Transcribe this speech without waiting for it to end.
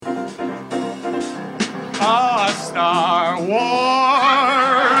Star Wars,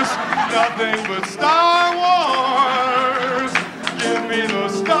 nothing but Star Wars. Give me the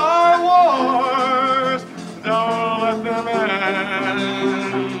Star Wars, don't let them end.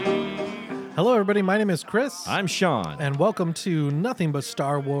 Hello, everybody. My name is Chris. I'm Sean. And welcome to Nothing But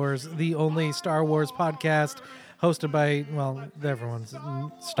Star Wars, the only Star Wars podcast hosted by, well, everyone's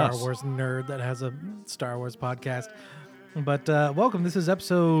Star Wars nerd that has a Star Wars podcast. But welcome. This is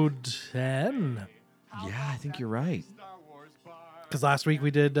episode 10. Yeah, I think you're right. Because last week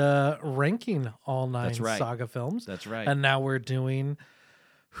we did ranking all 9 That's right. saga films. That's right. And now we're doing...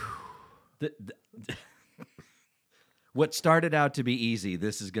 What started out to be easy,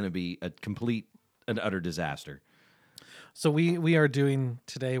 this is going to be a complete and utter disaster. So we are doing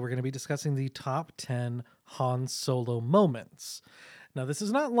today, we're going to be discussing the top 10 Han Solo moments. Now, this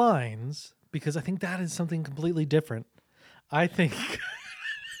is not lines, because I think that is something completely different. I think...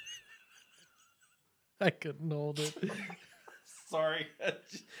 I couldn't hold it. Sorry.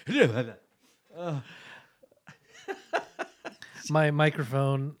 My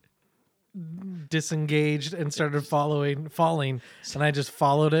microphone disengaged and started falling, and I just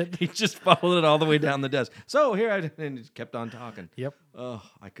followed it. He just followed it all the way down the desk. So here and just kept on talking. Yep. Oh,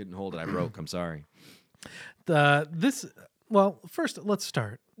 I couldn't hold it. I broke. I'm sorry. Well, first, let's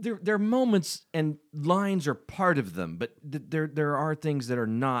start. There are moments and lines are part of them, but there are things that are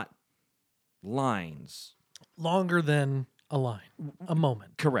not lines. Longer than a line, a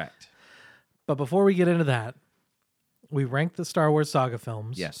moment. Correct. But before we get into that, we ranked the Star Wars saga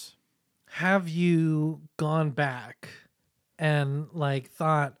films. Yes. Have you gone back and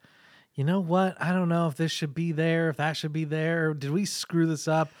thought, you know what? I don't know if this should be there, if that should be there. Did we screw this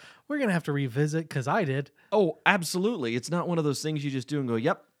up? We're going to have to revisit, because I did. Oh, absolutely. It's not one of those things you just do and go,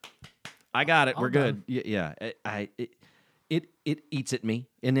 yep, I got it. We're good. Yeah. It eats at me.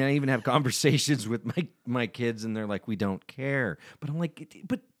 And I even have conversations with my kids, and they're like, we don't care. But I'm like,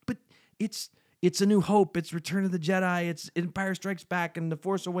 but it's A New Hope. It's Return of the Jedi. It's Empire Strikes Back and The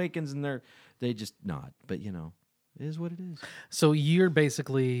Force Awakens. And they just nod. But, it is what it is. So you're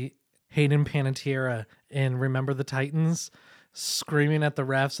basically Hayden Panettiere in Remember the Titans, screaming at the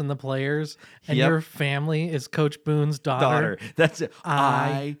refs and the players, and Yep. your family is Coach Boone's daughter. That's it.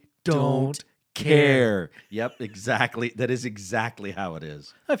 I don't care. Yep, exactly. That is exactly how it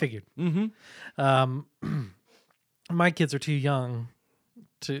is. I figured. Mm-hmm. My kids are too young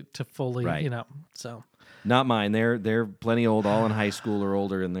to fully, Right. so. Not mine. They're plenty old, all in high school or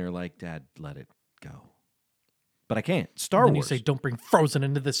older, and they're like, Dad, let it go. But I can't. Star Then Wars. you say, don't bring Frozen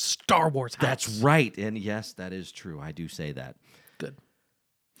into this Star Wars house. That's right. And yes, that is true. I do say that. Good.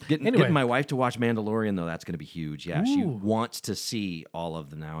 Getting Anyway. my wife to watch Mandalorian, though, that's going to be huge. Yeah, she Ooh. wants to see all of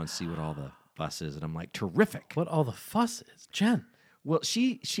them now and see what all the fuss is. And I'm like, terrific. What all the fuss is. Jen, Well,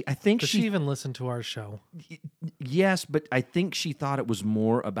 I think does she even listen to our show? Yes, but I think she thought it was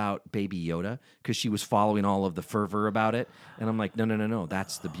more about Baby Yoda because she was following all of the fervor about it, and I'm like, no,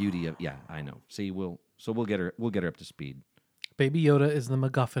 that's the beauty of. Yeah, I know. See, we'll get her up to speed. Baby Yoda is the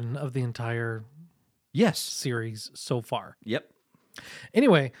MacGuffin of the entire Yes. series so far. Yep.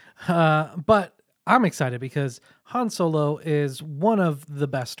 Anyway, but I'm excited because Han Solo is one of the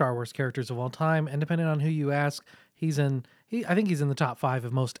best Star Wars characters of all time, and depending on who you ask, I think he's in the top 5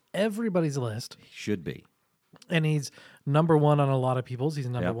 of most everybody's list. He should be. And he's number 1 on a lot of people's. He's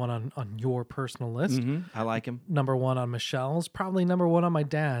number Yep. 1 on your personal list. Mm-hmm. I like him. Number 1 on Michelle's. Probably number 1 on my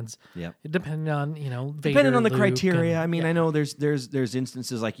dad's. Yep. Depending on, Vader, Depending on the Luke, criteria. and- I mean, yeah. I know there's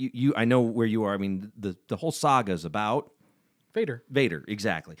instances like you. I know where you are. I mean, the whole saga is about Vader.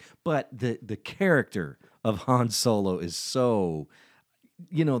 exactly. But the character of Han Solo is so,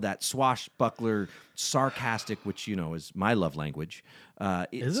 that swashbuckler, sarcastic, which is my love language.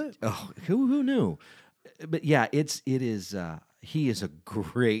 Is it? Oh, who knew? But yeah, it is. He is a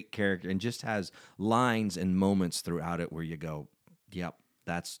great character and just has lines and moments throughout it where you go, "Yep,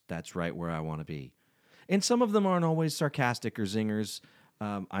 that's right where I want to be." And some of them aren't always sarcastic or zingers.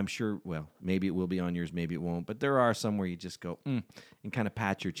 I'm sure, well, maybe it will be on yours, maybe it won't. But there are some where you just go, and kind of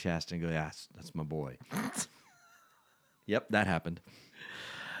pat your chest and go, yeah, that's my boy. Yep, that happened.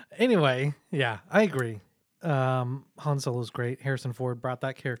 Anyway, yeah, I agree. Han Solo's great. Harrison Ford brought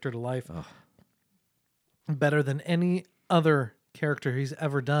that character to life better than any other character he's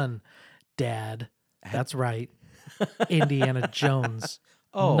ever done. Dad. That's right. Indiana Jones.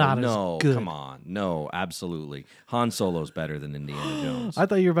 Oh, Not no, as good. come on. No, absolutely. Han Solo's better than Indiana Jones. I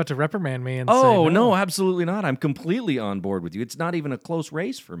thought you were about to reprimand me and say Oh, no, absolutely not. I'm completely on board with you. It's not even a close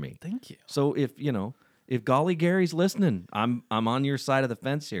race for me. Thank you. So if Golly Gary's listening, I'm on your side of the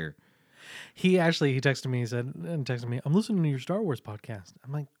fence here. He texted me. He said, I'm listening to your Star Wars podcast.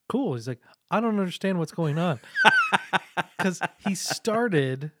 I'm like, cool. He's like, I don't understand what's going on. Because he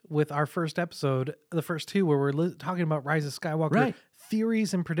started with our first episode, the first two, where we're talking about Rise of Skywalker Right.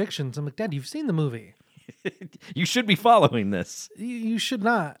 theories and predictions. I'm like, Dad, you've seen the movie. You should be following this. You should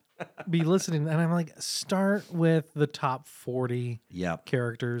not be listening. And I'm like, start with the top 40 Yep.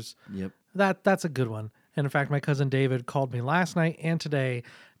 characters. Yep. That's a good one. And in fact, my cousin David called me last night and today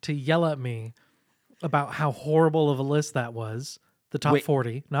to yell at me about how horrible of a list that was. The top Wait.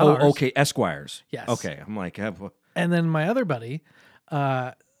 40, not Oh, ours. okay. Esquires. Yes. Okay. I'm like, And then my other buddy,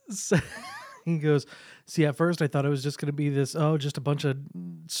 he goes, see, at first I thought it was just going to be this, just a bunch of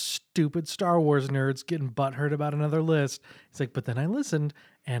stupid Star Wars nerds getting butthurt about another list. He's like, but then I listened,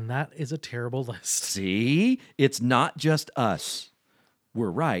 and that is a terrible list. see, it's not just us. We're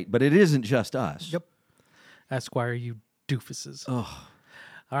right, but it isn't just us. Yep. Esquire, you doofuses. Oh,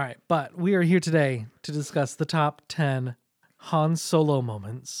 All right, but we are here today to discuss the top 10 Han Solo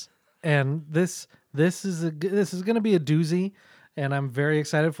moments, and this is going to be a doozy, and I'm very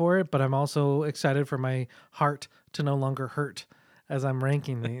excited for it. But I'm also excited for my heart to no longer hurt as I'm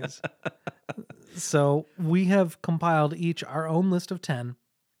ranking these. So we have compiled each our own list of 10,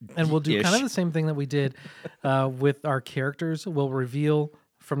 and we'll do kind of Ish. the same thing that we did with our characters. We'll reveal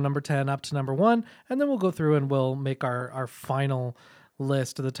from number 10 up to number 1, and then we'll go through and we'll make our final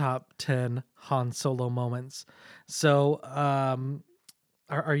list of the top 10 Han Solo moments. So,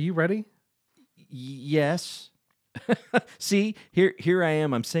 are you ready? yes. See, here I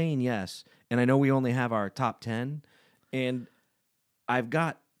am. I'm saying yes, and I know we only have our top 10, and I've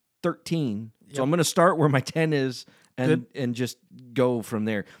got 13. So Yep. I'm going to start where my 10 is, Good. and just go from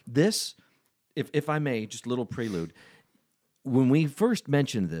there. This, if I may, just a little prelude. When we first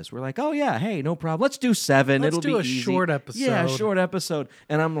mentioned this, we're like, "Oh yeah, hey, no problem. Let's do 7. Let's It'll do be a easy." short Yeah, episode. short episode.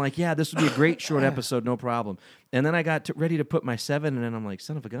 And I'm like, "Yeah, this would be a great short episode, no problem." And then I got ready to put my 7, and then I'm like,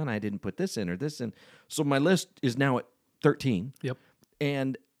 "Son of a gun, I didn't put this in or this in." So my list is now at 13. Yep.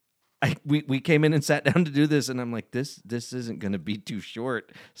 And we came in and sat down to do this, and I'm like, "This isn't going to be too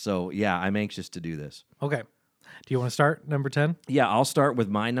short." So yeah, I'm anxious to do this. Okay. Do you want to start number 10? Yeah, I'll start with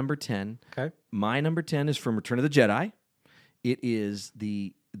my number 10. Okay. My number 10 is from Return of the Jedi. It is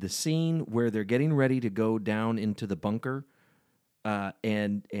the scene where they're getting ready to go down into the bunker,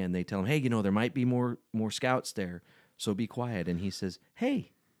 and they tell him, "Hey, there might be more scouts there, so be quiet." And he says,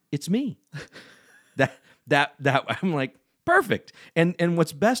 "Hey, it's me." that I'm like, perfect. And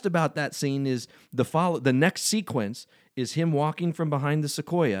what's best about that scene is the next sequence is him walking from behind the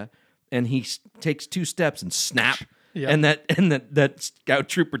sequoia, and he takes 2 steps and snap. Yep. And that scout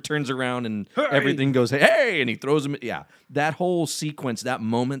trooper turns around and everything goes, "Hey!" and he throws him. Yeah, that whole sequence, that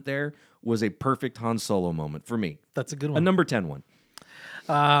moment there was a perfect Han Solo moment for me. That's a good A one. number 10 one.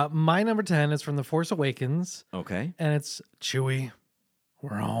 My number 10 is from The Force Awakens, Okay. and it's Chewie.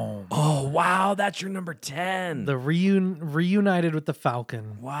 We're home. Oh wow, that's your number 10. The reunited with the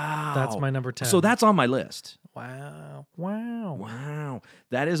Falcon. Wow, That's my number 10. So that's on my list. Wow. Wow,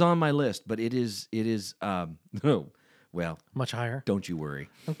 that is on my list, but it is. Oh, well, Much higher. don't you worry.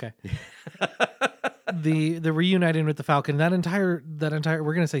 Okay. the reuniting with the Falcon, that entire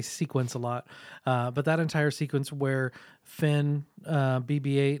we're gonna say sequence a lot, but that entire sequence where Finn,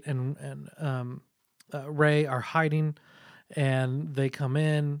 BB-8, and Rey are hiding, and they come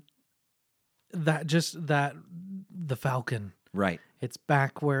in. The Falcon, Right, it's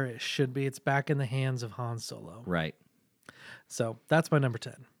back where it should be. It's back in the hands of Han Solo. right. So that's my number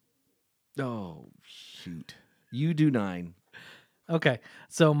 10. Oh shoot, you do 9. Okay,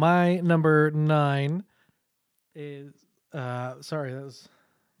 so my number 9 is sorry,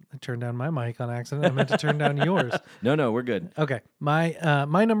 I turned down my mic on accident. I meant to turn down yours. No, we're good. Okay, my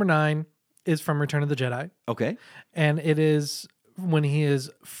number 9 is from Return of the Jedi, Okay. and it is when he is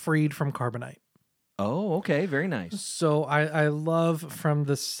freed from carbonite. Oh, okay, very nice. So I love from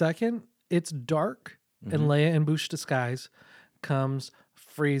the second it's dark and Leia in Boushh disguise comes,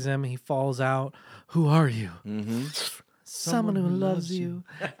 frees him, he falls out. Who are you? Mm-hmm. Someone who loves you.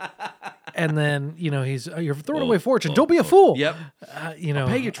 And then, he's, you're throwing away fortune. Don't be a fool. Yep. Pay you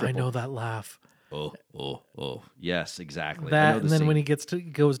I triple. know that laugh. Oh. Yes, exactly. I That, know and the then when scene.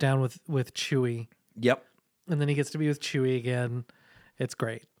 he goes down with Chewie, Yep. and then he gets to be with Chewie again. It's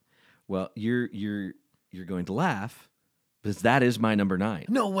great. Well, you're going to laugh because that is my number 9.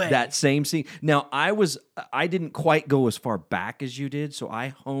 No way. That same scene. Now, I didn't quite go as far back as you did, so I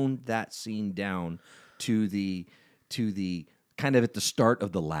honed that scene down to the kind of at the start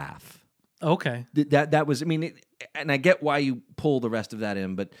of the laugh. Okay. That was, I mean, and I get why you pull the rest of that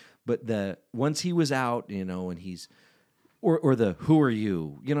in, but once he was out, and he's or the who are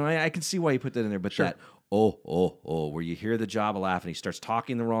you? You know, I can see why you put that in there, but that where you hear the Jabba laugh and he starts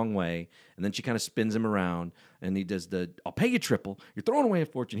talking the wrong way, and then she kind of spins him around, and he does the I'll pay you triple. You're throwing away a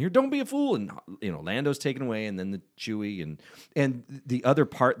fortune here. Don't be a fool. And Lando's taken away, and then the Chewie and the other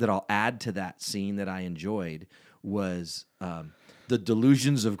part that I'll add to that scene that I enjoyed was the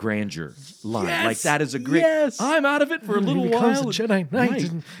delusions of grandeur line. Yes! Like that is a great. Yes! I'm out of it for a He little becomes while. a Jedi Knight,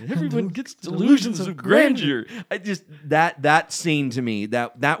 and everyone gets delusions of grandeur. I just that scene to me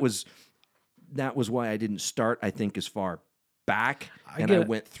that was why I didn't start. I think as far back, and I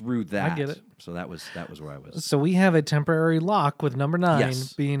went through that. I get it. So that was where I was. So we have a temporary lock with number 9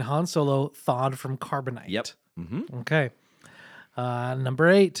 Yes. being Han Solo thawed from carbonite. Yep. Mm-hmm. Okay. Number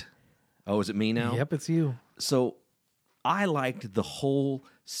 8. Oh, is it me now? Yep, it's you. So I liked the whole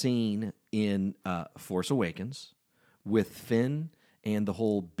scene in Force Awakens with Finn and the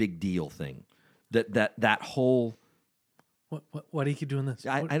whole big deal thing. That whole. Why do you keep doing this?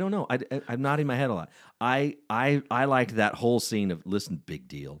 I don't know. I'm nodding my head a lot. I liked that whole scene of listen, big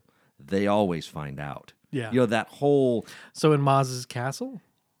deal. They always find out. Yeah. That whole. So in Maz's castle?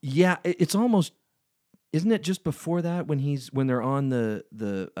 Yeah, it's almost. Isn't it just before that when they're on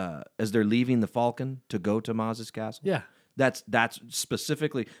the as they're leaving the Falcon to go to Maz's castle? Yeah. That's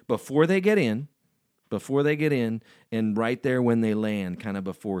specifically before they get in, and right there when they land, kind of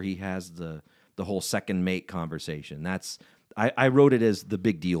before he has the whole second mate conversation. I wrote it as the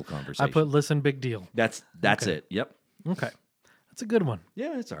big deal conversation. I put listen, big deal. That's Okay. it. Yep. Okay. That's a good one.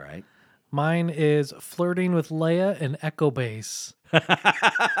 Yeah, it's all right. Mine is flirting with Leia and Echo Base.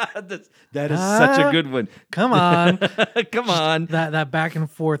 that is such a good one. Come on. Come on. That back and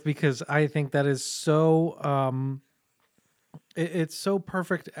forth, because I think that is so it's so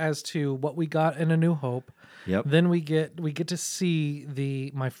perfect as to what we got in A New Hope. Yep. Then we get to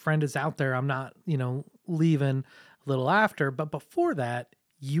see my friend is out there. I'm not, leaving a little after, but before that,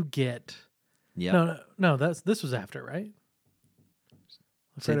 you get Yep. No, this was after, right?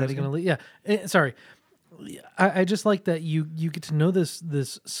 Say that again? Yeah. Sorry. I just like that you get to know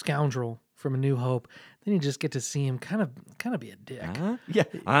this scoundrel from A New Hope. Then you just get to see him kind of be a dick. Huh? Yeah.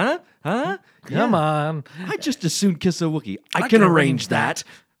 Huh? Come on. I just as soon kiss a Wookiee. I can arrange that.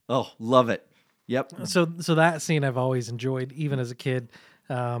 Oh, love it. Yep. So that scene I've always enjoyed, even as a kid,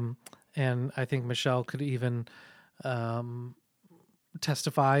 and I think Michelle could even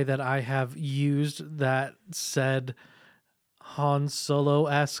testify that I have used that said Han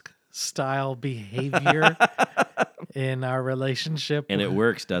Solo-esque style behavior in our relationship, And it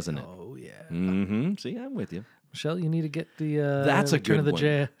works, doesn't it? Oh yeah, Mm-hmm. See, I'm with you. Michelle, you need to get the That's a Return of the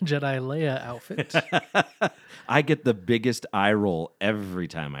good Jedi Leia outfit. I get the biggest eye roll every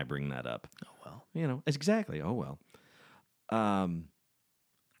time I bring that up. Oh well. Exactly. Oh well. And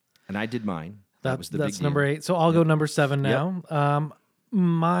I did mine. That was the big That's deal. number 8. So I'll go number 7 now.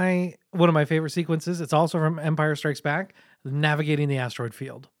 One of my favorite sequences. It's also from Empire Strikes Back. Navigating the asteroid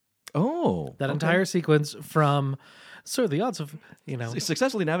field. Oh, That okay. entire sequence from, sir, the odds of,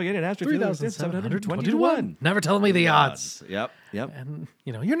 Successfully navigated asteroid field 3,720 to 1. Never telling me the odds. Yep. And,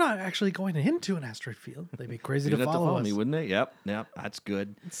 you're not actually going into an asteroid field. They'd be crazy You'd to have to follow follow us. me, wouldn't they? Yep. That's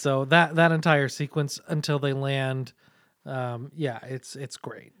good. So that entire sequence until they land, it's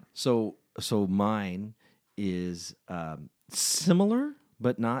great. So mine is similar,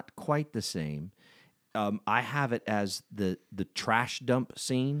 but not quite the same. I have it as the trash dump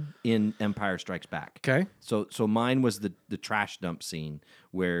scene in Empire Strikes Back. Okay. So mine was the trash dump scene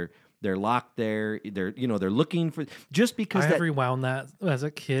where they're locked there. They're looking for just because I have rewound that as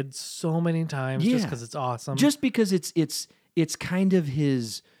a kid so many times just because it's awesome. Just because it's kind of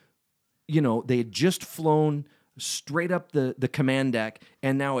his, they had just flown straight up the command deck,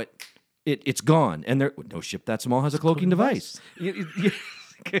 and now it's gone, and no ship that small has a cloaking device. It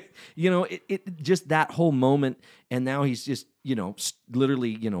just that whole moment, and now he's just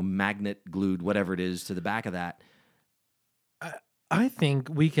literally magnet glued whatever it is to the back of that. I think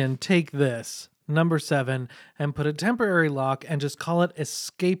we can take this number 7 and put a temporary lock and just call it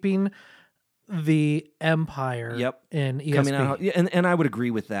escaping the Empire. Yep. In ESP. Coming out, and I would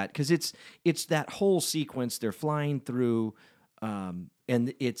agree with that because it's that whole sequence they're flying through, and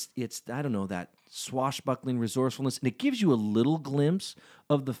it's I don't know, that swashbuckling resourcefulness, and it gives you a little glimpse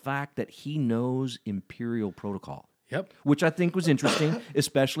of the fact that he knows Imperial protocol. Yep. Which I think was interesting,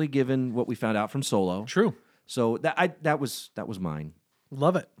 especially given what we found out from Solo. True. So that was mine.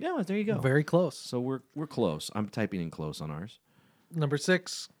 Love it. Yeah, there you go. Very close. So we're close. I'm typing in close on ours. Number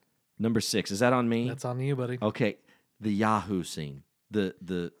 6. Number 6, is that on me? That's on you, buddy. Okay, the Yahoo scene,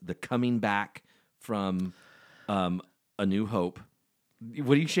 the coming back from A New Hope.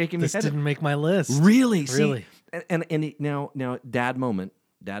 What are you shaking me? This didn't make my list. Really? Really? See, Now dad moment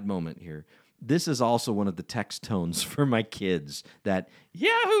here. This is also one of the text tones for my kids that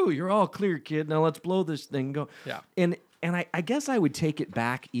Yahoo, you're all clear, kid. Now let's blow this thing and go. Yeah. And I guess I would take it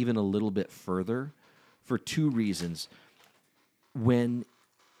back even a little bit further for two reasons. When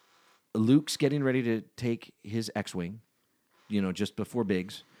Luke's getting ready to take his X-Wing, just before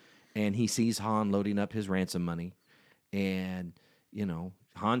Biggs, and he sees Han loading up his ransom money, and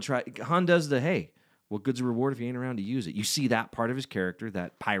Han does the, hey, what good's a reward if you ain't around to use it? You see that part of his character,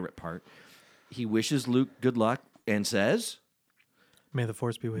 that pirate part. He wishes Luke good luck and says, May the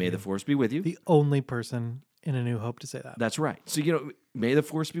Force be with May you. the Force be with you. The only person in A New Hope to say that. That's right. So, may the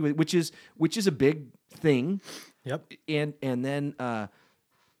Force be with you, which is a big thing. Yep. And then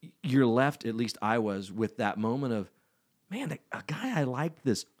you're left, at least I was, with that moment of, man, a guy I liked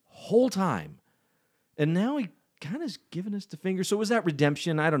this whole time, and now he kind of is giving us the finger. So was that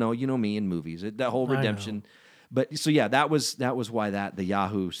redemption? I don't know. You know me in movies, that whole redemption. But so yeah, that was why the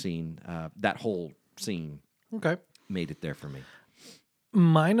Yahoo scene, that whole scene, Okay. made it there for me.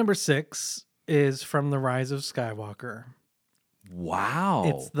 My number 6 is from The Rise of Skywalker. Wow,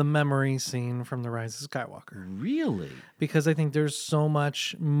 It's the memory scene from The Rise of Skywalker. really? Because I think there's so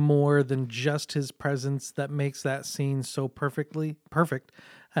much more than just his presence that makes that scene so perfect.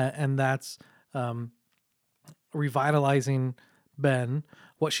 And that's revitalizing Ben,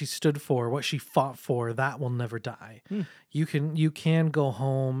 what she stood for, what she fought for. That will never die. You can go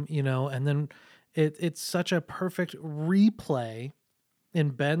home, and then it's such a perfect replay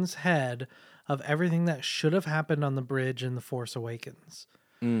in Ben's head of everything that should have happened on the bridge in The Force Awakens.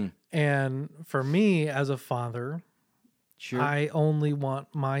 And for me as a father, Sure. I only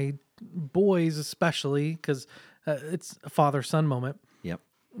want my boys, especially because it's a father-son moment, Yep.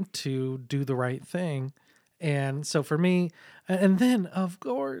 to do the right thing. And so for me, and then of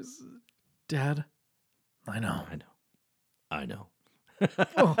course, Dad, I know. I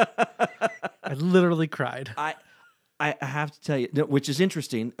literally cried. I have to tell you, which is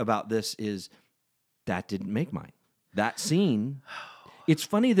interesting about this is that didn't make mine. That scene. It's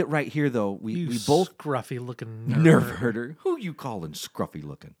funny that right here though we both scruffy looking nerve herder. Who you calling scruffy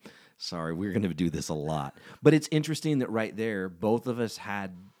looking? Sorry, we're going to do this a lot. But it's interesting that right there, both of us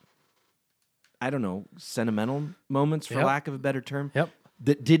had, I don't know, sentimental moments, for lack of a better term,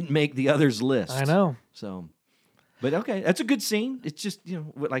 that didn't make the others list. I know. So, but okay, that's a good scene. It's just,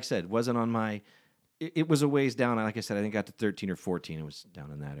 like I said, wasn't on my, it was a ways down. Like I said, I think I got to 13 or 14. It was down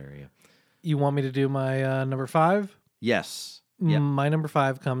in that area. You want me to do my number 5? Yes. Yep. My number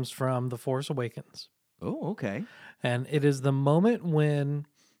 5 comes from The Force Awakens. Oh, okay. And it is the moment when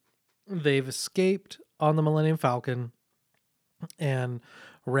they've escaped on the Millennium Falcon and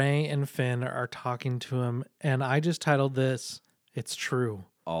Rey and Finn are talking to him. And I just titled this, It's True.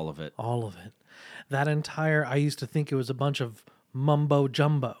 All of it. All of it. That entire, I used to think it was a bunch of mumbo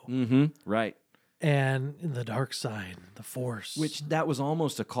jumbo. Mm-hmm. Right. And the dark side, the Force. Which that was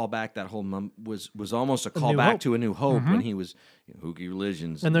almost a callback. That whole was almost a New callback Hope. to A New Hope when he was Hooky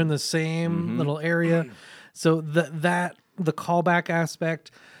Religions. And they're in the same little area. So the callback aspect,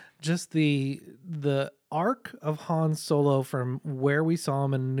 just the arc of Han Solo from where we saw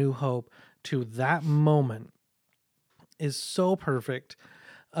him in New Hope to that moment is so perfect.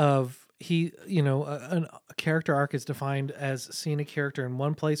 Of he, a character arc is defined as seeing a character in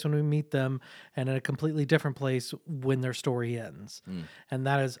one place when we meet them and in a completely different place when their story ends. And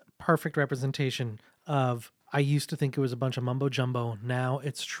that is perfect representation of, I used to think it was a bunch of mumbo jumbo. Now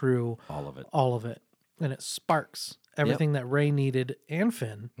it's true. All of it. All of it. And it sparks everything that Rey needed and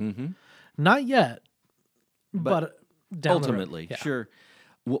Finn. Mm-hmm. Not yet, but down the road. Ultimately, Yeah. sure.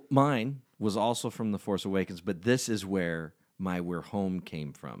 Well, mine was also from The Force Awakens, but this is where my We're Home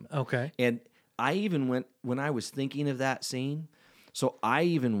came from. Okay. And I even went, when I was thinking of that scene, so I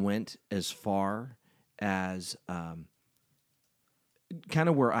even went as far as kind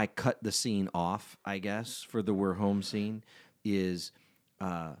of where I cut the scene off, I guess, for the We're Home scene is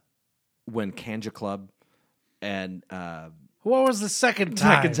when Kanja Club and What was the second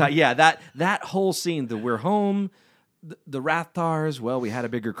time? yeah, that whole scene, the We're Home, the Rathtars, well, we had a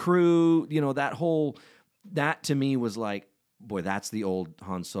bigger crew, that to me was like, boy, that's the old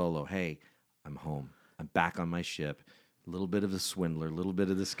Han Solo. Hey, I'm home. I'm back on my ship. A little bit of the swindler, a little bit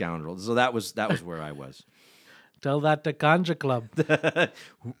of the scoundrel. So that was where I was. Tell that to Ganja Club.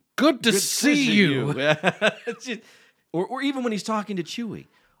 Good to see you. It's just- or even when he's talking to Chewie,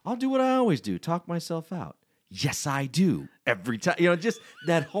 I'll do what I always do, talk myself out. Yes, I do. Every time, just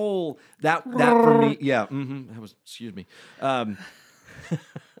that whole that for me, yeah. That was, excuse me.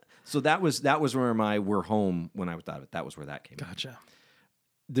 So that was where my We're Home, when I thought of it, that was where that came. Gotcha.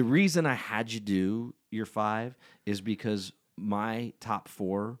 the reason I had you do your 5 is because my top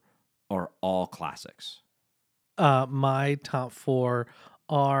 4 are all classics. My top 4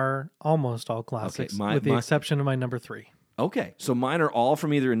 are almost all classics, with the exception of my number 3. Okay, so mine are all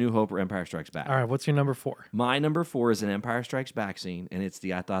from either A New Hope or Empire Strikes Back. All right, what's your number 4? My number 4 is an Empire Strikes Back scene, and it's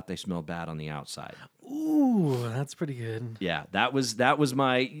the I thought they smelled bad on the outside. Ooh, that's pretty good. Yeah, that was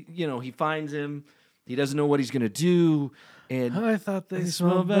my, he finds him, he doesn't know what he's going to do, and I thought they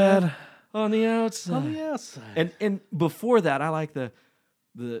smelled bad on the outside. on the outside. And before that, I like the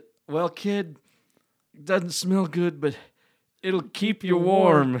well, kid, doesn't smell good, but it'll keep you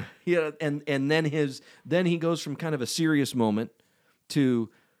warm. Yeah, and then he goes from kind of a serious moment to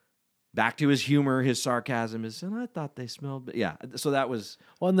back to his humor, his sarcasm. And I thought they smelled, but yeah. So that was.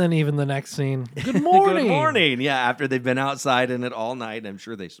 Well, and then even the next scene. Good morning. Good morning. Yeah, after they've been outside in it all night, I'm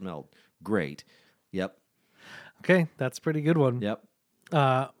sure they smelled great. Yep. Okay, that's a pretty good one. Yep.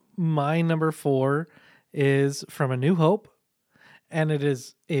 My number 4 is from A New Hope, and it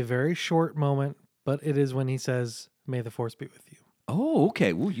is a very short moment, but it is when he says, "May the Force be with you." Oh,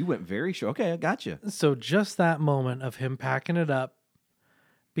 okay. Well, you went very short. Okay, I got you. So just that moment of him packing it up,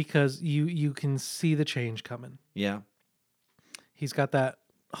 because you can see the change coming. Yeah. He's got that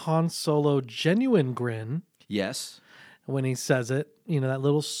Han Solo genuine grin Yes. when he says it, that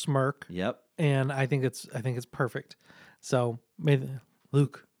little smirk. Yep. And I think it's perfect. So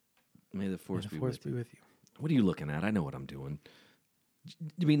Luke, May the Force, be with you. What are you looking at? I know what I'm doing.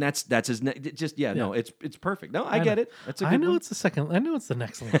 I mean, that's his. No, it's perfect. No, I get it. That's a good I know one. it's the second. I know it's the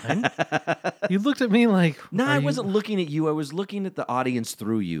next line. You looked at me like. No, I wasn't looking at you. I was looking at the audience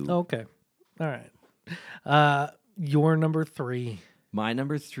through you. Okay, all right. Your number 3. My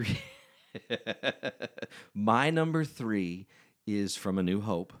number 3. My number 3 is from A New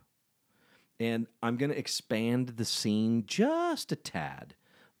Hope, and I'm going to expand the scene just a tad,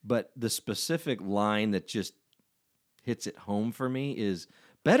 but the specific line that just hits it home for me is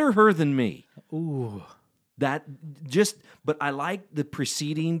 "Better her than me." Ooh. But I like the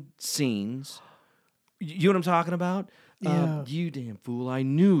preceding scenes. You know what I'm talking about? Yeah. You damn fool. I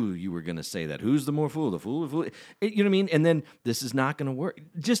knew you were going to say that. Who's the more fool? The fool? The fool? You know what I mean? And then this is not going to work.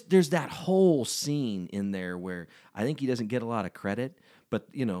 Just there's that whole scene in there where I think he doesn't get a lot of credit. But,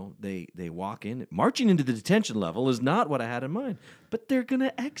 they walk in. Marching into the detention level is not what I had in mind. But they're going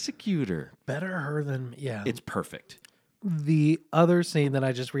to execute her. Better her than. Yeah. It's perfect. The other scene that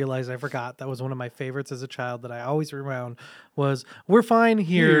I just realized I forgot, that was one of my favorites as a child that I always rewound, was "We're fine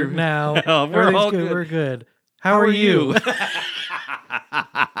here now. We're Everything's all good. We're good. How are you?"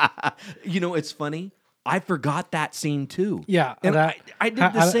 It's funny. I forgot that scene too. Yeah, and I did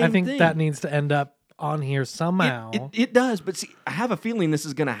the same thing. I think that needs to end up on here somehow. It does, but see, I have a feeling this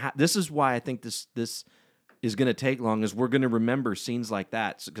is gonna. This is why I think this is gonna take long. Is we're gonna remember scenes like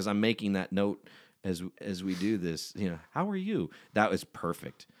that because I'm making that note as we do this. How are you? That was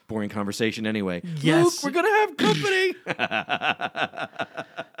perfect. Boring conversation anyway. Yes. Luke, we're gonna have company.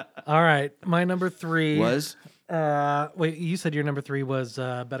 All right, my number 3 Was wait, you said your number 3 was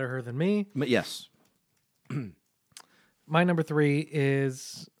 "Better Her Than Me." yes. My number 3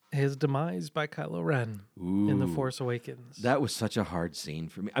 is his demise by Kylo Ren in The Force Awakens. That was such a hard scene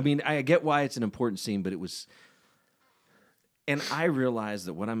for me. I mean, I get why it's an important scene, but it was. And I realize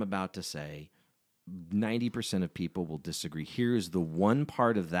that what I'm about to say, 90% of people will disagree. Here is the one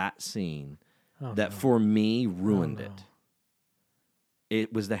part of that scene that for me ruined it.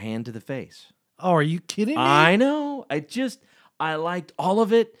 It was the hand to the face. Oh, are you kidding me? I know. I liked all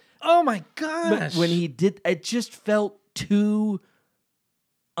of it. Oh my gosh. But when he did, it just felt too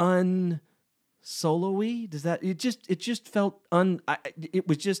un-solo-y. Does that? It just felt it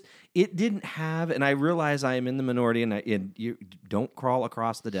was just. It didn't have. And I realize I am in the minority, and you don't crawl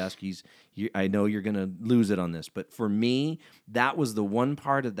across the desk. I know you're gonna lose it on this, but for me, that was the one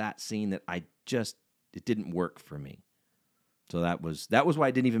part of that scene that it didn't work for me. So that was why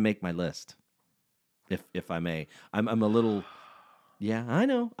it didn't even make my list. If I may, I'm a little. Yeah, I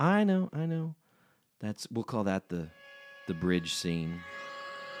know. We'll call that the bridge scene.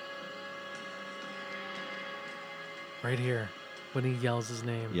 Right here, when he yells his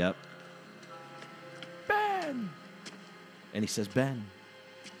name. Yep. Ben! And he says, Ben.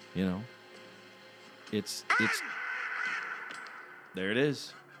 It's there it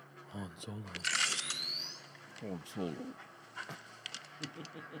is. Han Solo. Han Solo.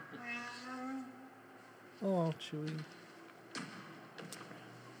 Oh, Chewie.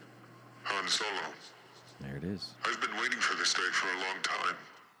 Han Solo. There it is. I've been waiting for this day for a long time.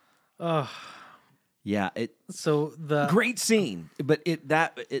 Yeah, So the great scene, but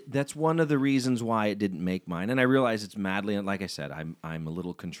that's one of the reasons why it didn't make mine. And I realize it's madly, and like I said, I'm a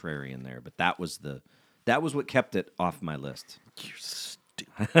little contrarian there, but that was what kept it off my list. You're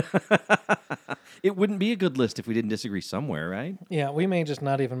stupid. It wouldn't be a good list if we didn't disagree somewhere, right? Yeah, we may just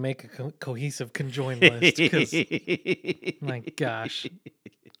not even make a cohesive conjoined list. 'Cause, my gosh.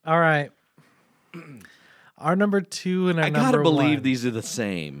 All right. Our number 2 and our I number gotta believe 1. these are the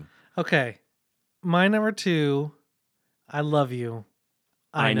same. Okay. My number 2, I love you.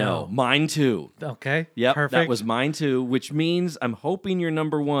 I know. Mine too. Okay. Yep, Perfect. that was mine too, which means I'm hoping your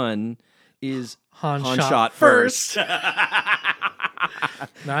number 1 is Han Han shot shot first. first.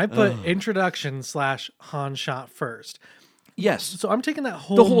 Now I put introduction / Han shot first. Yes. So I'm taking that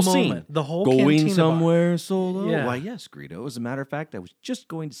whole The whole moment, scene. the whole Going cantina bar. somewhere solo. Yeah. Why, yes, Greedo. As a matter of fact, I was just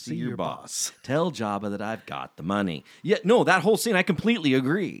going to see your your boss. Tell Jabba that I've got the money. Yeah, no, that whole scene, I completely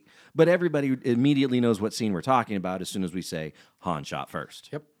agree. But everybody immediately knows what scene we're talking about as soon as we say Han shot first.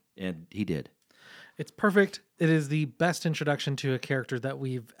 Yep. And he did. It's perfect. It is the best introduction to a character that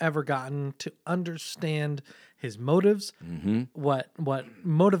we've ever gotten to understand his motives, what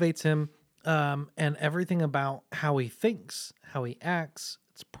motivates him, and everything about how he thinks, how he acts.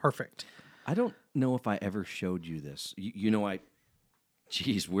 It's perfect. I don't know if I ever showed you this.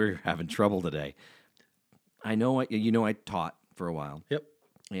 Geez, we're having trouble today. I taught for a while. Yep.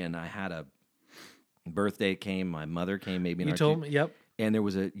 And I had a birthday came, my mother came, maybe in You our told me. Yep. and there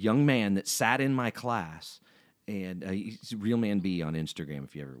was a young man that sat in my class, and he's Real Man B on Instagram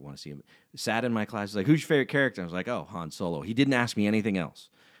if you ever want to see him. Sat in my class, he's like, "Who's your favorite character?" I was like, "Oh, Han Solo." He didn't ask me anything else.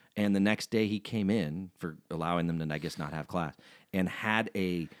 And the next day he came in for allowing them to, I guess, not have class, and had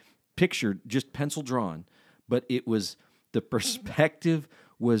a picture just pencil drawn, but it was the perspective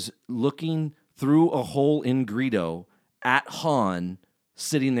was looking through a hole in Greedo at Han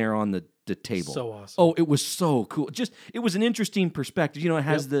sitting there on the table. So awesome. Oh, it was so cool. Just it was an interesting perspective. It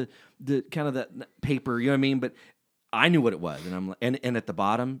has the kind of that paper, you know what I mean? But I knew what it was, and I'm like, and at the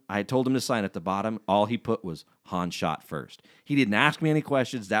bottom, I had told him to sign at the bottom. All he put was Han shot first. He didn't ask me any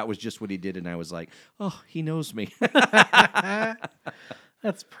questions. That was just what he did, and I was like, oh, he knows me.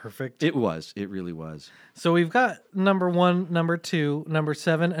 That's perfect. It was. It really was. So we've got number 1, number 2, number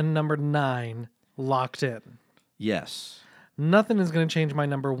 7, and number 9 locked in. Yes. Nothing is going to change my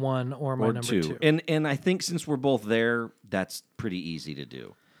number 1 or my Or number two. 2. And I think since we're both there, that's pretty easy to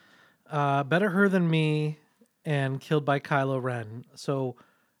do. Better Her Than Me and Killed by Kylo Ren. So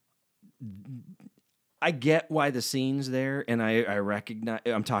I get why the scene's there, and I recognize.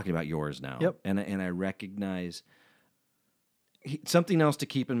 I'm talking about yours now. Yep. And I recognize something else to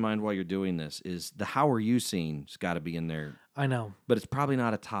keep in mind while you're doing this is the "How are you" scene's got to be in there, I know. but it's probably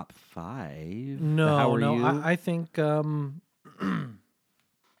not a top 5. The No, How Are no. You? I think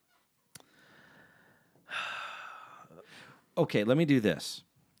Okay, let me do this.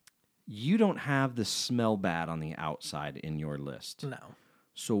 You don't have the smell bad on the outside in your list. no.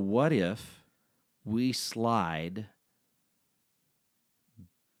 So what if we slide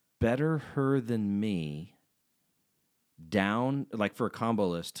Better Her Than Me down, like for a combo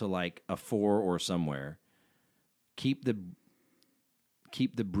list, to like a 4 or somewhere. Keep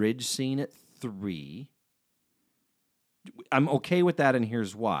the bridge scene at 3. I'm okay with that, and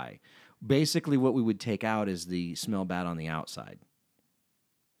here's why. Basically, what we would take out is the smell bad on the outside.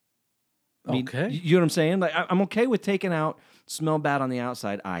 I mean, Okay. you know what I'm saying? Like, I'm okay with taking out smell bad on the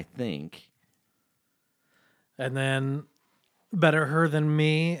outside, I think. And then Better Her Than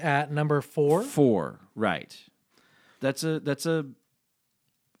Me at number 4. 4, right. That's a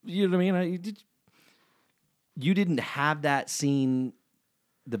you know what I mean? You didn't have that scene,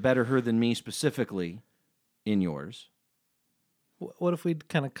 the Better Her Than Me specifically, in yours. What if we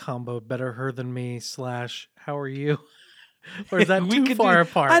kind of combo Better Her Than Me / How Are You? Or is that too far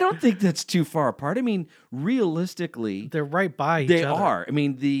apart? I don't think that's too far apart. I mean, realistically, They're right by each they other. are. I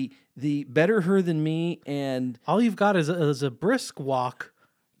mean, the Better Her Than Me and All you've got is a brisk walk.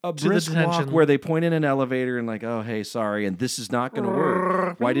 a to the brisk walk detention. where they point in an elevator and like, oh, hey, sorry, and this is not going to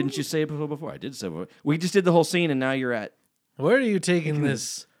work. Why didn't you say it before? I did say it before. We just did the whole scene, and now you're at Where are you taking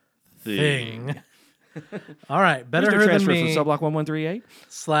this thing? All right. Better Mr. Her Than Transfer Me from Subblock 1138.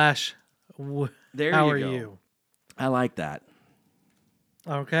 / There How you Are go. You? I like that.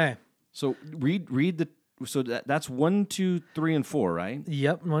 Okay. So read the. So that's 1, 2, 3, and 4, right?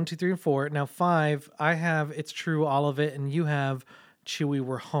 Yep. 1, 2, 3, and 4. Now 5. I have It's True, All of It, and you have Chewie,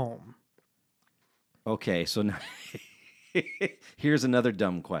 We're Home. Okay, so now here's another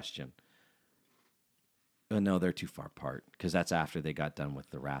dumb question. No, they're too far apart because that's after they got done with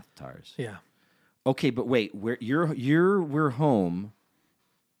the Rathtars. Yeah. Okay, but wait, where your We're Home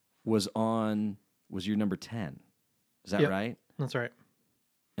was on was your number 10. Is that Yep. right? That's right.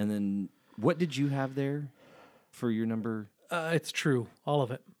 And then what did you have there for your number? It's true, all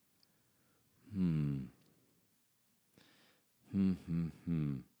of it.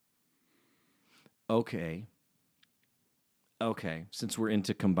 Okay. Okay, since we're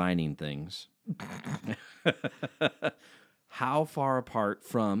into combining things. How far apart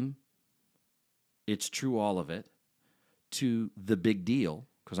from It's True All of It to The Big Deal?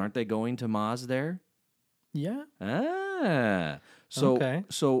 Because aren't they going to Maz there? Yeah. Ah. So, Okay.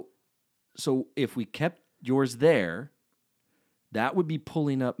 so if we kept yours there, that would be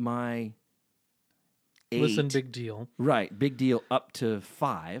pulling up my 8. Listen, big deal. Right, Big Deal up to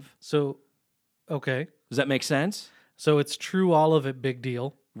 5. So, okay. Does that make sense? So it's true, all of it, big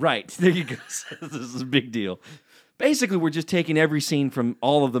deal. Right. There you go. This is a big deal. Basically, we're just taking every scene from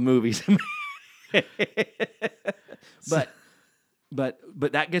all of the movies. but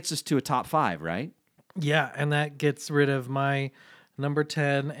that gets us to a top 5, right? Yeah, and that gets rid of my number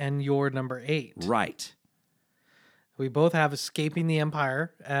 10 and your number 8. Right. We both have Escaping the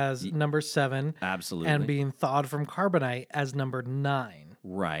Empire as number 7. Absolutely. And Being Thawed from Carbonite as number 9.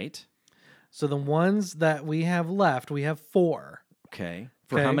 Right. So the ones that we have left, we have 4. Okay.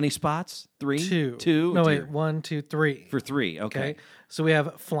 For how many spots? 3? 2. 2? No, Dear. wait. 1, 2, 3. For 3. Okay. Okay. So we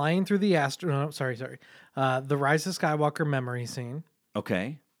have Flying Through the Astro... Sorry. The Rise of Skywalker memory scene.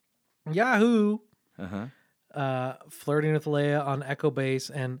 Okay. Yahoo! Uh-huh. Flirting with Leia on Echo Base.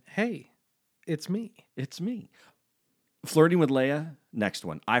 And hey, it's me. It's me. Flirting with Leia, next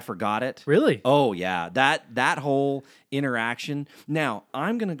one. I Forgot It. Really? Oh yeah, that whole interaction. Now,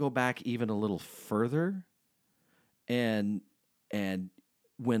 I'm going to go back even a little further and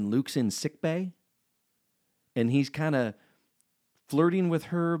when Luke's in sickbay and he's kind of flirting with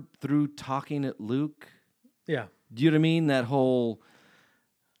her through talking at Luke. Yeah. Do you know what I mean? That whole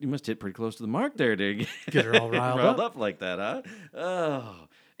you must hit pretty close to the mark there to Get her all riled up. like that, huh? Oh.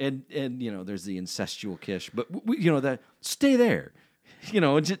 And you know, there's the incestual kiss, but that stay there.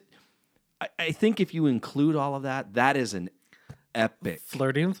 I think if you include all of that, that is an epic.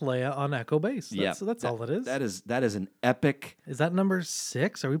 Flirting with Leia on Echo Base. Yeah, That's all it is. That is an epic. Is that number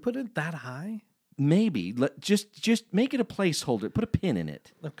 6? Are we putting it that high? Maybe just make it a placeholder. Put a pin in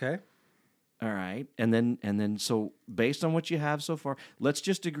it. Okay. All right, and then so based on what you have so far, let's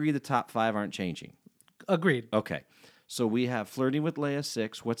just agree the top 5 aren't changing. Agreed. Okay. So we have Flirting with Leia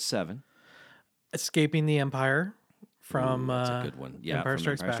 6. What's 7? Escaping the Empire from That's a good one. Yeah, Empire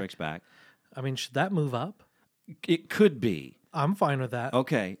from Strikes Back. Back. I mean, should that move up? It could be. I'm fine with that.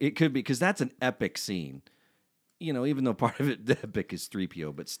 Okay, it could be because that's an epic scene. Even though part of it, the epic is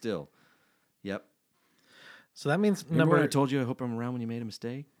 3PO, but still. Yep. So that means Remember when I told you I hope I'm around when you made a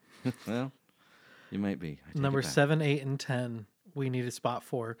mistake? Well, you might be. I take it number back. 7, 8, and 10. We need a spot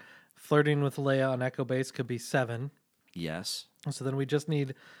for. Flirting with Leia on Echo Base could be 7. Yes. So then we just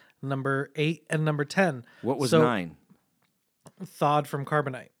need number 8 and number 10. What was So, 9? Thawed from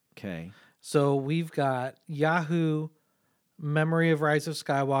Carbonite. Okay. So we've got Yahoo, Memory of Rise of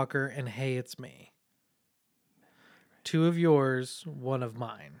Skywalker, and Hey, It's Me. 2 of yours, 1 of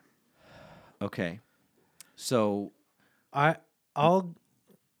mine. Okay. So I'll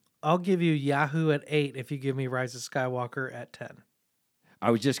give you Yahoo at 8 if you give me Rise of Skywalker at 10. I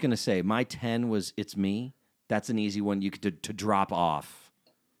was just going to say, my 10 was It's Me. That's an easy one you could to drop off.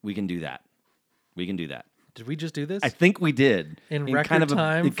 We can do that. Did we just do this? I think we did. In record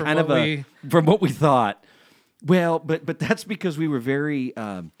time from what we thought. Well, but that's because we were very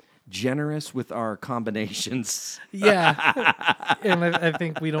generous with our combinations. Yeah. And I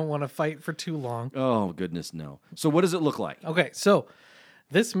think we don't want to fight for too long. Oh, goodness, no. So what does it look like? Okay, so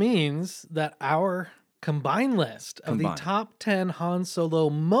this means that our combined list of the top 10 Han Solo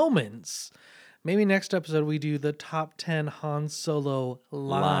moments, maybe next episode we do the top 10 Han Solo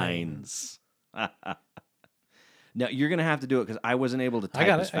lines. Now, you're going to have to do it because I wasn't able to type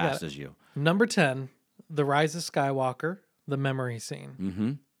as fast as you. Number 10, The Rise of Skywalker, the memory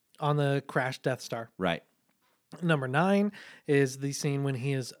scene on the crashed Death Star. Right. Number 9 is the scene when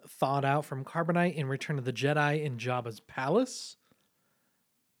he is thawed out from Carbonite in Return of the Jedi in Jabba's palace.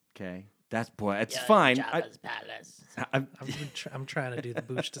 Okay. It's fine. Jabba's palace. I'm I'm trying to do the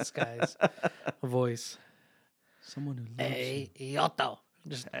Booch Disguise voice. someone who lives Hey, Yoto.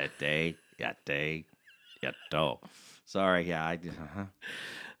 Just Yato. Sorry, yeah, I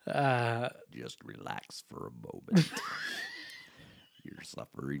just relax for a moment. You're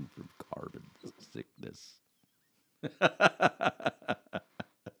suffering from carbon sickness.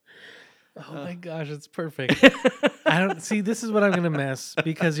 Oh my gosh, it's perfect. I don't see. This is what I'm gonna miss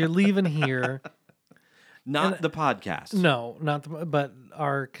because you're leaving here. Not the podcast. No, not the, but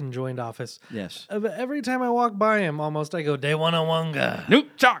our conjoined office. Yes. But every time I walk by him, almost I go, "Day one on Wonga." Nope,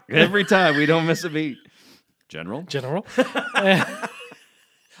 chalk. Every time we don't miss a beat. General? General.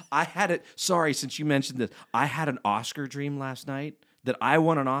 I had it. Sorry, since you mentioned this, I had an Oscar dream last night that I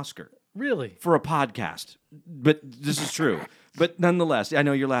won an Oscar Really? for a podcast. But this is true. But nonetheless, I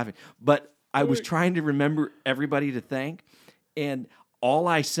know you're laughing. But I was trying to remember everybody to thank, and all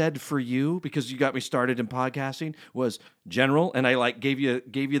I said for you, because you got me started in podcasting, was General, and I gave you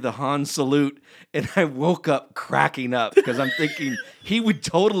the Han salute, and I woke up cracking up because I'm thinking he would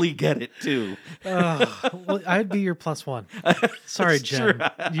totally get it too. Well, I'd be your +1. Sorry, That's Jen. true.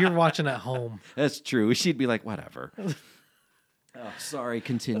 You're watching at home. That's true. She'd be like, whatever. Sorry,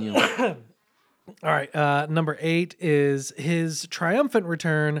 continue. All right. Number 8 is his triumphant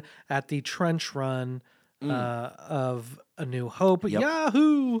return at the trench run of A New Hope. Yep.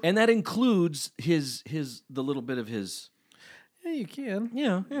 Yahoo! And that includes the little bit of his. Yeah, you can.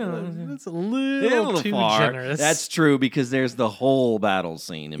 Yeah, That's a little too generous. That's true because there's the whole battle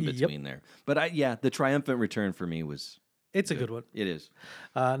scene in Yep. between there. But the triumphant return for me was. It's a good one. It is.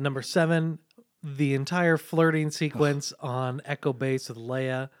 Number 7, the entire flirting sequence on Echo Base with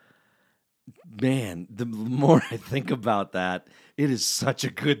Leia. Man, the more I think about that, it is such a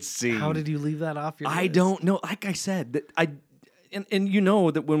good scene. How did you leave that off your I list? don't know. Like I said, that and you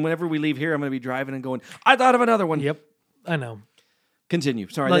know that whenever we leave here, I'm going to be driving and going, I thought of another one. Yep, I know. Continue.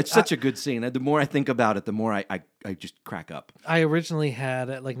 Sorry, Like, that's such a good scene. The more I think about it, the more I just crack up. I originally had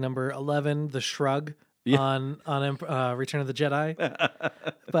at number 11 the shrug on Return of the Jedi,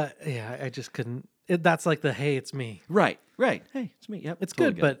 but yeah, I just couldn't. That's like the hey, it's me. Right. Hey, it's me. Yep. It's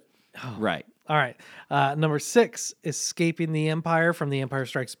totally good, but right. all right. Number 6, escaping the Empire from The Empire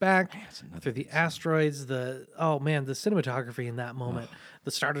Strikes Back through the asteroids. The cinematography in that moment,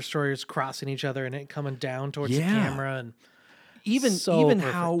 the Star Destroyers crossing each other and it coming down towards the Yeah. camera, and Even so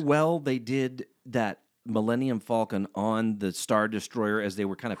how perfect. well they did that Millennium Falcon on the Star Destroyer as they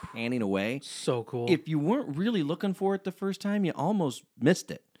were kind of panning away. so cool. If you weren't really looking for it the first time, you almost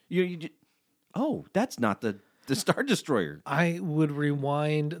missed it. That's not the Star Destroyer. I would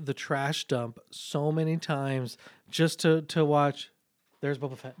rewind the trash dump so many times just to watch. There's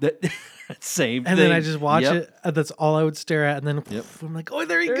Boba Fett. That same And thing. then I just watch Yep. it. And that's all I would stare at. And then I'm like, oh,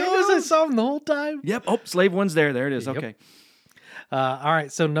 there he goes. I saw him the whole time. Yep. Oh, Slave One's there. There it is. Yep. Okay. All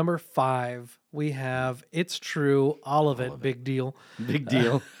right. So number 5, we have It's True, all of it. Big deal. Big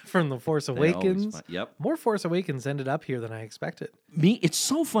deal. From The Force They always Awakens. find- Yep. More Force Awakens ended up here than I expected. It's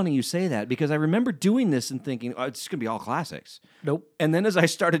so funny you say that because I remember doing this and thinking, oh, it's going to be all classics. Nope. And then as I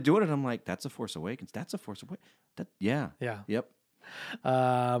started doing it, I'm like, that's a Force Awakens. That's a Force Awakens. Yeah. Yeah. Yep.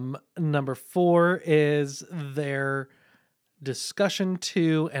 Number 4 is their discussion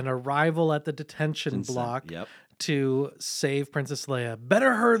to and arrival at the detention block Yep. to save Princess Leia.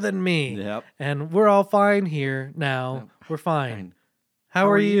 Better her than me. Yep. And we're all fine here now. We're fine. How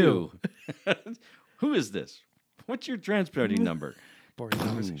are you? Who is this? What's your transporting number? Boring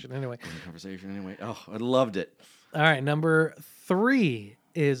conversation. Anyway. Conversation anyway. Oh, I loved it. All right. Number 3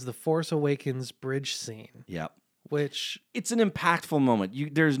 is the Force Awakens bridge scene, Yep. which It's an impactful moment.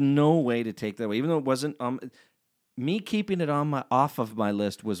 There's no way to take that away. Even though it wasn't me keeping it off of my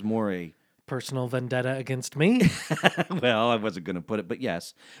list was more a personal vendetta against me. well, I wasn't going to put it, but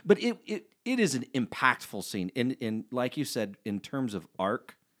yes. But it is an impactful scene. In like you said, in terms of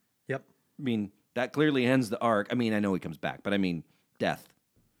arc, Yep. I mean, that clearly ends the arc. I mean, I know he comes back, but I mean, death.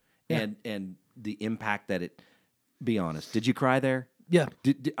 Yeah. And the impact that it, be honest, did you cry there? Yeah.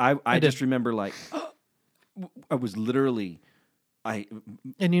 I did. just remember like, I was literally,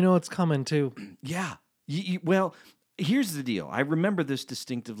 And you know it's coming too. yeah. Well, here's the deal. I remember this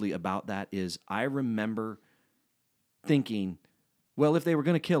distinctively about that is I remember thinking, well, if they were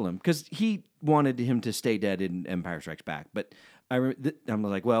going to kill him, because he wanted him to stay dead in Empire Strikes Back, but I'm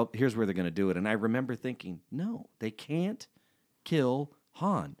like, well, here's where they're going to do it. And I remember thinking, no, they can't kill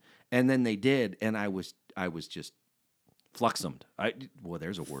Han. And then they did, and I was just fluxumed.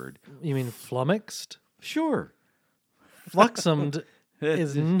 There's a word. You mean flummoxed? Sure. Fluxumed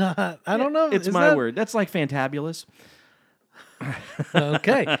is not. I don't know. It's is my that- word. That's like fantabulous.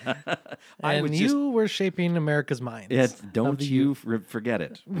 Okay. I And was you were shaping America's minds. Don't of the you youth. forget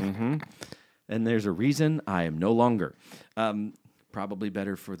it. And there's a reason I am no longer. Probably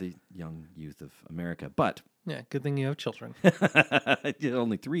better for the young youth of America. But Yeah. Good thing you have children.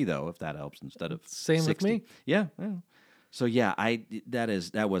 only 3, though, if that helps, instead of Same with 60. me. Yeah. So, yeah,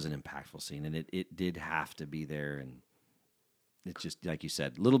 that was an impactful scene, and it did have to be there. And it's just, like you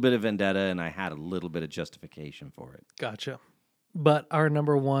said, a little bit of vendetta, and I had a little bit of justification for it. Gotcha. But our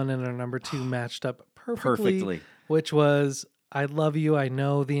number 1 and our number 2 matched up perfectly. Perfectly. Which was I love you. I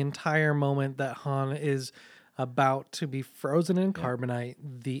know the entire moment that Han is about to be frozen in carbonite.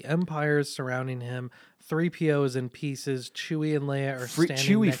 The Empire is surrounding him. 3PO is in pieces. Chewie and Leia are standing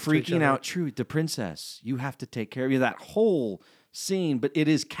Chewie next to each freaking other. out. Chewie, the princess. You have to take care of you. That whole scene, but it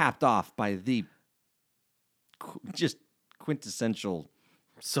is capped off by the just quintessential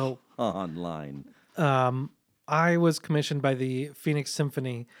So Han line. I was commissioned by the Phoenix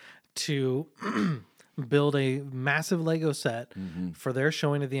Symphony to build a massive Lego set for their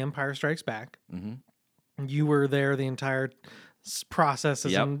showing of The Empire Strikes Back. You were there the entire process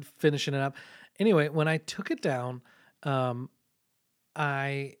as Yep. I'm finishing it up. Anyway, when I took it down,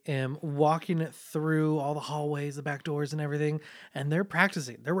 I am walking it through all the hallways, the back doors, and everything, and they're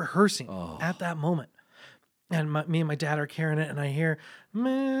practicing, they're rehearsing at that moment. And me and my dad are carrying it, and I hear,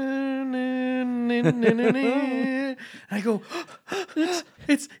 and I go,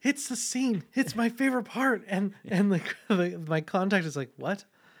 it's the scene. It's my favorite part. And my contact is like, what?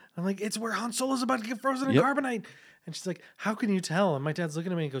 I'm like, it's where Han Solo's about to get frozen in Yep. carbonite. And she's like, how can you tell? And my dad's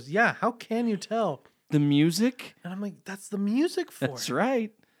looking at me and goes, yeah, how can you tell? The music. And I'm like, that's the music for That's it.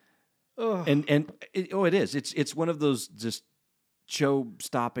 right. Ugh. And it is. It's one of those just show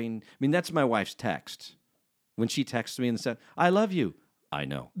stopping. I mean, that's my wife's text. When she texts me and said, "I love you," I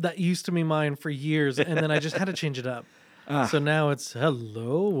know. That used to be mine for years, and then I just had to change it up. So now it's,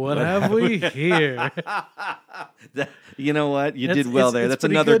 hello, what have we here? You know what? You It's- did well it's- there. it's That's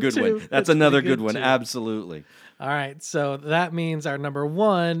pretty another good, good too. one. That's It's another pretty good good, one. too. Absolutely. All right, so that means our number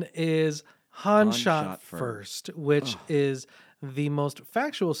one is Han shot shot first, which is the most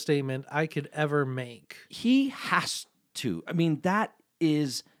factual statement I could ever make. He has to. I mean, that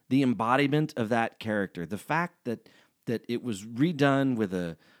is the embodiment of that character. The fact that it was redone with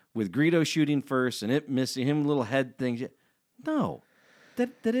Greedo shooting first and it missing him little head things. No,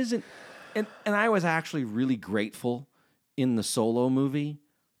 that isn't. And I was actually really grateful in the Solo movie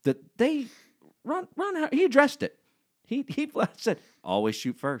that they Ron he addressed it. He said always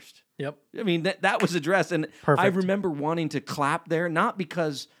shoot first. Yep. I mean that was addressed, and I Perfect. remember wanting to clap there, not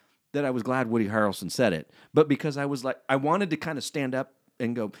because that I was glad Woody Harrelson said it, but because I was like I wanted to kind of stand up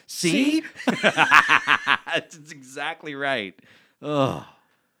and go, see? That's exactly right. Ugh.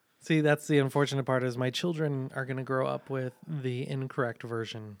 See, that's the unfortunate part is my children are going to grow up with the incorrect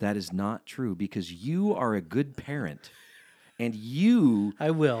version. That is not true because you are a good parent. And you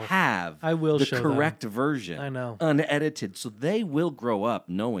I will. I will the show them. correct version. I know. Unedited. So they will grow up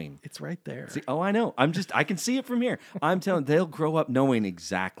knowing. It's right there. See, oh, I know. I can see it from here. I'm telling they'll grow up knowing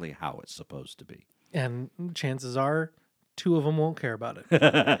exactly how it's supposed to be. And chances are, two of them won't care about it.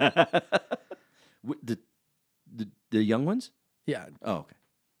 The young ones? Yeah. Oh, okay.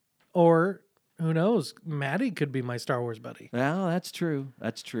 Or who knows? Maddie could be my Star Wars buddy. Well, that's true.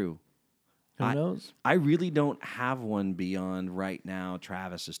 That's true. Who knows? I really don't have one beyond right now.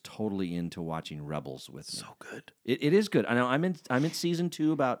 Travis is totally into watching Rebels with me. So good. It is good. I know I'm in season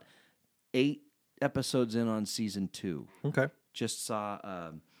 2, about 8 episodes in on season 2. Okay. Just saw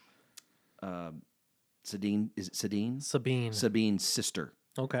Sadine. Is it Sadine? Sabine. Sabine's sister.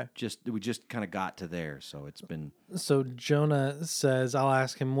 Okay. We just kind of got to there, so it's been So Jonah says, I'll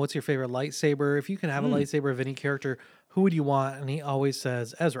ask him, what's your favorite lightsaber? If you could have a lightsaber of any character, who would you want? And he always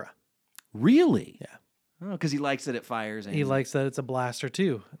says Ezra. really. Yeah. Oh, because he likes that it fires. And He likes that it's a blaster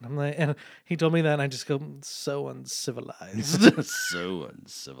too. And I'm like, and he told me that, and I just go, so uncivilized. so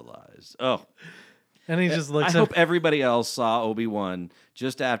uncivilized. Oh, And he just looks I up. hope everybody else saw Obi-Wan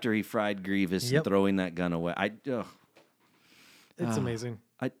just after he fried Grievous Yep. and throwing that gun away. It's amazing.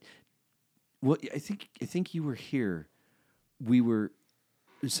 I think you were here.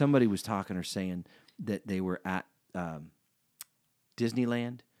 Somebody was talking or saying that they were at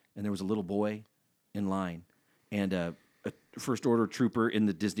Disneyland and there was a little boy in line and a first order trooper in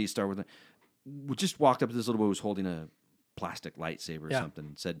the Disney Star Wars just walked up to this little boy who was holding a plastic lightsaber or Yeah. something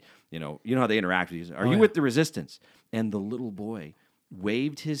and said, you know how they interact with you. Are you yeah. with the Resistance? And the little boy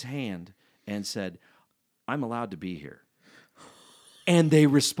waved his hand and said, I'm allowed to be here. And they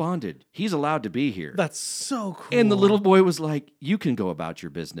responded, he's allowed to be here. That's so cool. And the little boy was like, you can go about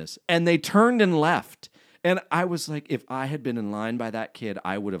your business. And they turned and left. And I was like, if I had been in line by that kid,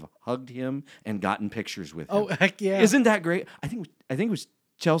 I would have hugged him and gotten pictures with him. Oh, heck yeah. Isn't that great? I think it was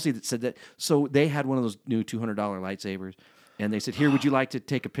Chelsea that said that. So they had one of those new $200 lightsabers. And they said, here, would you like to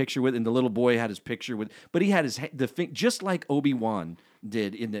take a picture with? And the little boy had his picture with, but he had just like Obi-Wan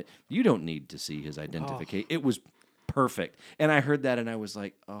did in that you don't need to see his identification. It was perfect. And I heard that and I was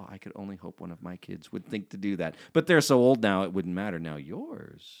like, oh, I could only hope one of my kids would think to do that. But they're so old now, it wouldn't matter. Now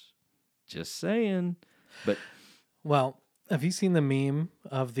yours, just saying. But Well, Have you seen the meme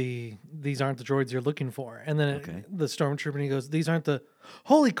of these aren't the droids you're looking for? And then Okay. the stormtrooper, and he goes, these aren't the,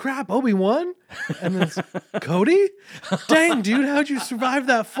 holy crap, Obi-Wan? And then it's, Cody? Dang, dude, how'd you survive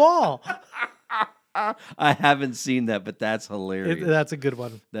that fall? I haven't seen that, but that's hilarious. That's a good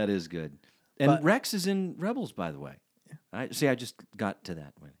one. That is good. And But- Rex is in Rebels, by the way. I just got to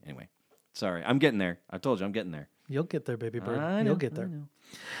that one. Anyway, sorry. I'm getting there. I told you I'm getting there. You'll get there, baby bird. I know, You'll get there. I know.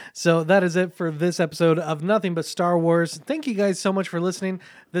 So that is it for this episode of Nothing But Star Wars. Thank you guys so much for listening.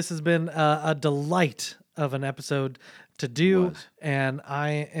 This has been a delight of an episode to do, was. and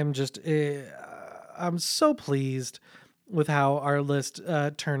I am just I'm so pleased with how our list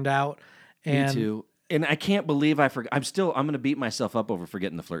turned out. And Me too. And I can't believe I forgot. I'm going to beat myself up over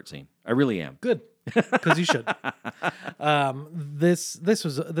forgetting the flirt scene. I really am. Good, because you should. This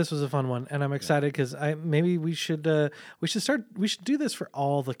was a fun one, and I'm excited because maybe we should do this for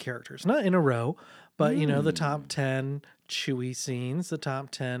all the characters, not in a row, but the top 10 Chewie scenes, the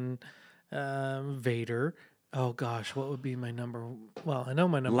top 10 Vader. Oh gosh, what would be my number? Well, I know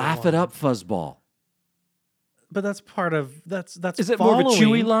my number. Laugh one, it up, fuzzball. but that's part of that's. Is it more of a Chewie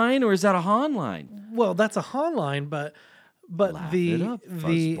following- line or is that a Han line? Well, that's a Han line, but Laugh the it up,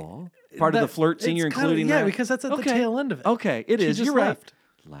 the fuzzball. Part of the that- flirt scene it's you're kinda- including yeah, that? because that's at the Okay. tail end of it. Okay, it She is. just You're left.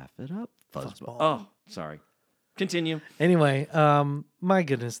 right. Laugh it up, fuzzball. Fuzzball. Oh, sorry. Continue. Anyway, my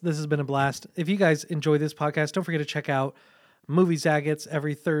goodness, this has been a blast. If you guys enjoy this podcast, don't forget to check out Movie Zaggets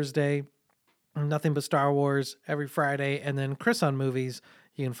every Thursday, Nothing But Star Wars every Friday, and then Chris on Movies.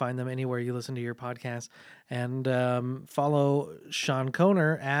 You can find them anywhere you listen to your podcast. And follow Sean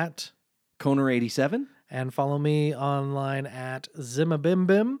Koner at, Koner 87. and follow me online at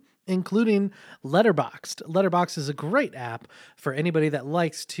Zimabimbim, including Letterboxd. Letterboxd is a great app for anybody that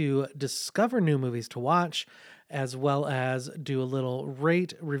likes to discover new movies to watch, as well as do a little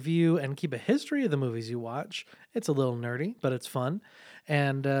rate, review, and keep a history of the movies you watch. It's a little nerdy, but it's fun.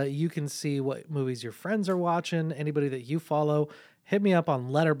 And you can see what movies your friends are watching, anybody that you follow. Hit me up on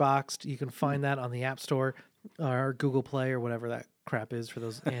Letterboxd. You can find that on the App Store or Google Play or whatever that crap is for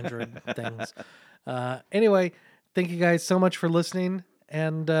those Android things. Anyway, thank you guys so much for listening,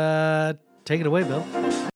 and take it away, Bill.